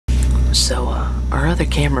So, our other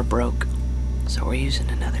camera broke, so we're using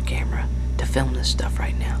another camera to film this stuff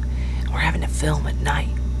right now. We're having to film at night,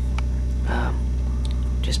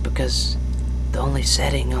 just because the only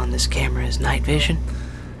setting on this camera is night vision.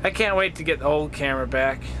 I can't wait to get the old camera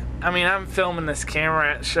back. I mean, I'm filming this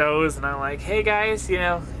camera at shows, and I'm like, hey guys, you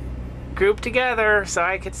know, group together so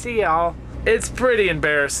I could see y'all. It's pretty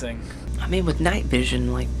embarrassing. I mean, with night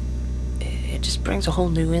vision, like, it just brings a whole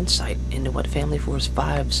new insight into what Family Force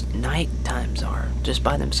 5's night times are, just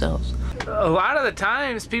by themselves. A lot of the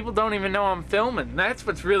times, people don't even know I'm filming. That's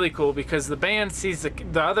what's really cool, because the band sees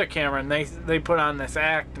the other camera, and they put on this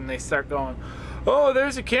act, and they start going, oh,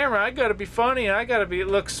 there's a camera, I gotta be funny, and I gotta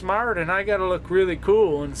look smart, and I gotta look really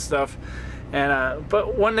cool and stuff. And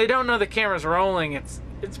but when they don't know the camera's rolling, it's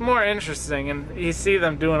more interesting, and you see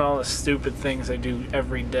them doing all the stupid things they do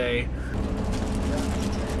every day.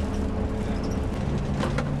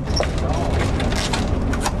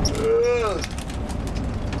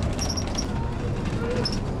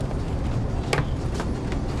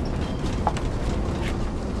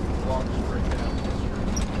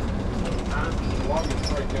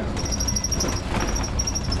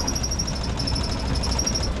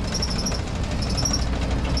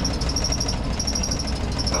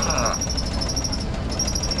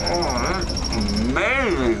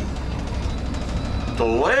 Amazing.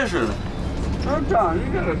 Delicious. Sometimes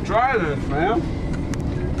you gotta try this, man.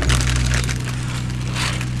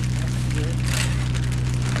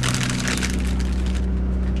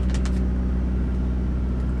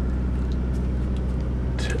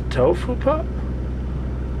 Tofu pup?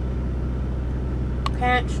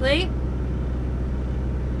 Parent sleep?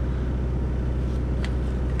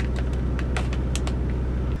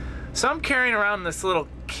 So I'm carrying around this little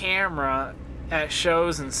camera at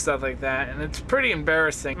shows and stuff like that, and it's pretty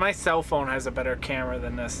embarrassing. My cell phone has a better camera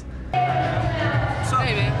than this. What's up?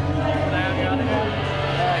 Hey, man.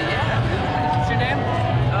 Yeah. What's your name?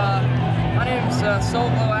 My name's Soul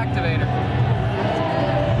Glow Activator.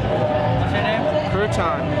 What's your name?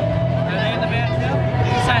 Crouton. Are they in the band too?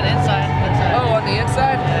 Inside, inside. Oh, on the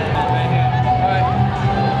inside? Yeah. Right here. All right.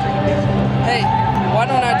 Hey, why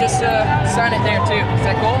don't I just sign it there too? Is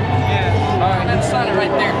that cool? Yeah. All right, let's sign it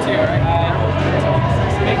right there too, all right?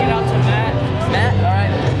 Make it out to Matt. Matt? All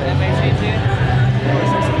right. M-A-T-T?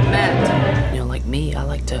 Matt. You know, like me, I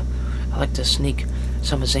like to sneak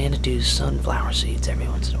some of Xanadu's sunflower seeds every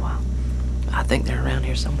once in a while. I think they're around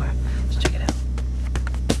here somewhere. Let's check it out.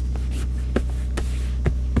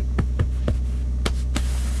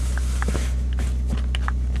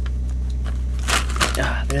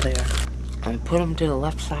 Ah, there they are. And put them to the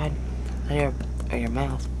left side of your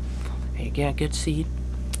mouth. And you get a good seed.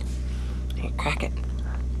 And you crack it.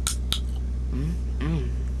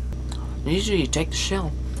 Usually you take the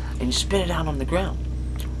shell and you spit it out on the ground.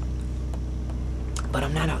 But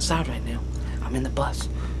I'm not outside right now. I'm in the bus.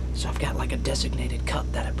 So I've got like a designated cup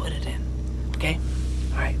that I put it in. Okay?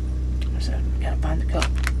 Alright. So gotta find the cup.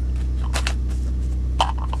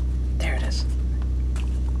 There it is.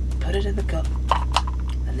 Put it in the cup.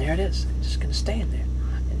 And there it is. It's just gonna stay in there.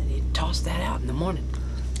 And then you toss that out in the morning.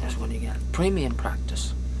 That's when you got premium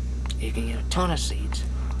practice. You can get a ton of seeds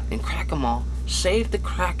and crack them all. Save the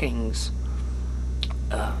crackings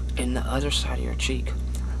in the other side of your cheek.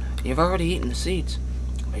 You've already eaten the seeds,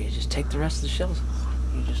 but you just take the rest of the shells.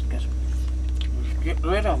 You just get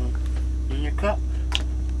rid of them in your cup.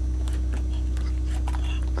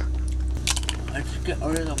 Let's get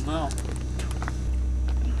rid of them now.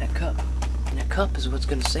 In that cup. And that cup is what's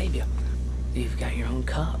gonna save you. You've got your own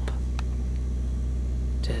cup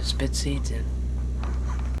to spit seeds in.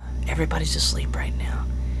 Everybody's asleep right now.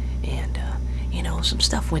 And, you know, some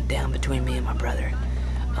stuff went down between me and my brother,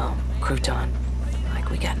 Crouton. Like,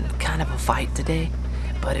 we got in kind of a fight today,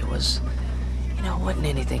 but it was, you know, it wasn't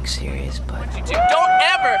anything serious, but... Don't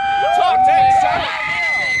ever talk to me, son!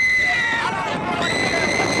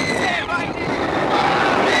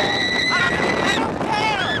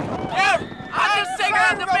 I'm just singing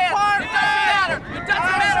in the band. It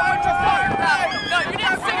doesn't matter what you're talking about. No, you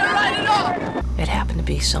didn't sing it right at all. It happened to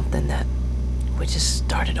be something that we just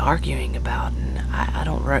started arguing about, and I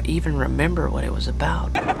don't even remember what it was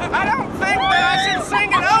about. I don't think that I should sing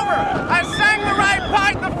it over. I sang the right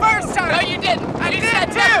part the first time. No, you didn't. I did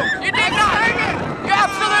too. You did not. You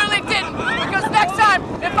absolutely didn't. Because next time,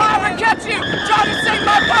 if I ever catch you trying to sing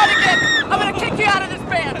my part again, I'm gonna kick you out of this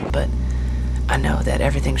band. But I know that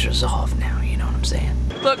everything's resolved now, you know what I'm saying?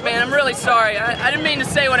 Look, man, I'm really sorry. I didn't mean to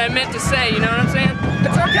say what I meant to say, you know what I'm saying?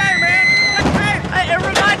 It's okay, man. It's okay. It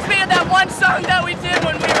reminds me of that one song that we did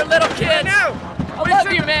when we were little kids. I know. I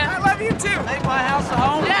love you, man. I love you too. Make my house a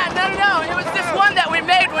home? Yeah, no. It was this one that we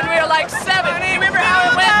made when we were like 7. Remember how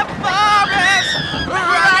it went?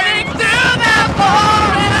 Running through the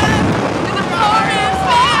forest. In the forest.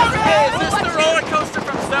 Is this the roller coaster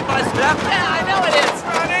from Step by Step? Yeah, I know it is.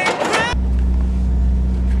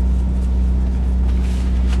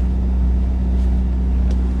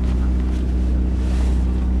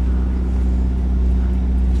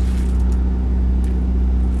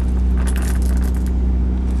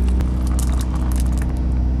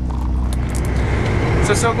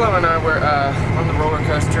 So Soglo and I were on the roller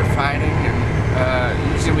coaster fighting,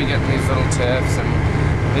 and usually we get these little tiffs, and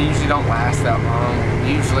they usually don't last that long.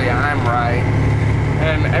 Usually I'm right,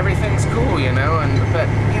 and everything's cool, you know. But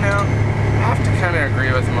you know, I have to kind of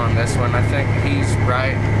agree with him on this one. I think he's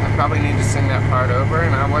right. I probably need to sing that part over,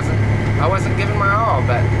 and I wasn't giving my all.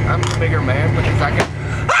 But I'm the bigger man because I can.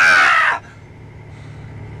 Ah!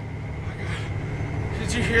 Oh my God!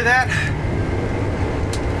 Did you hear that?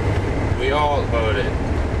 We all heard it.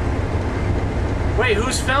 Wait,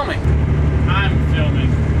 who's filming? I'm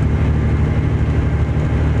filming.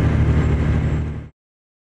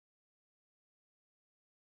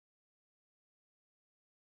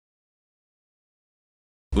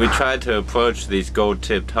 We tried to approach these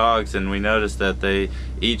gold-tipped hogs, and we noticed that they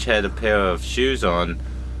each had a pair of shoes on,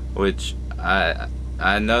 which I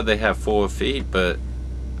know they have 4 feet, but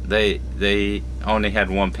they only had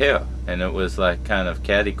one pair, and it was like kind of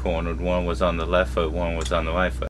catty-cornered. One was on the left foot, one was on the right foot.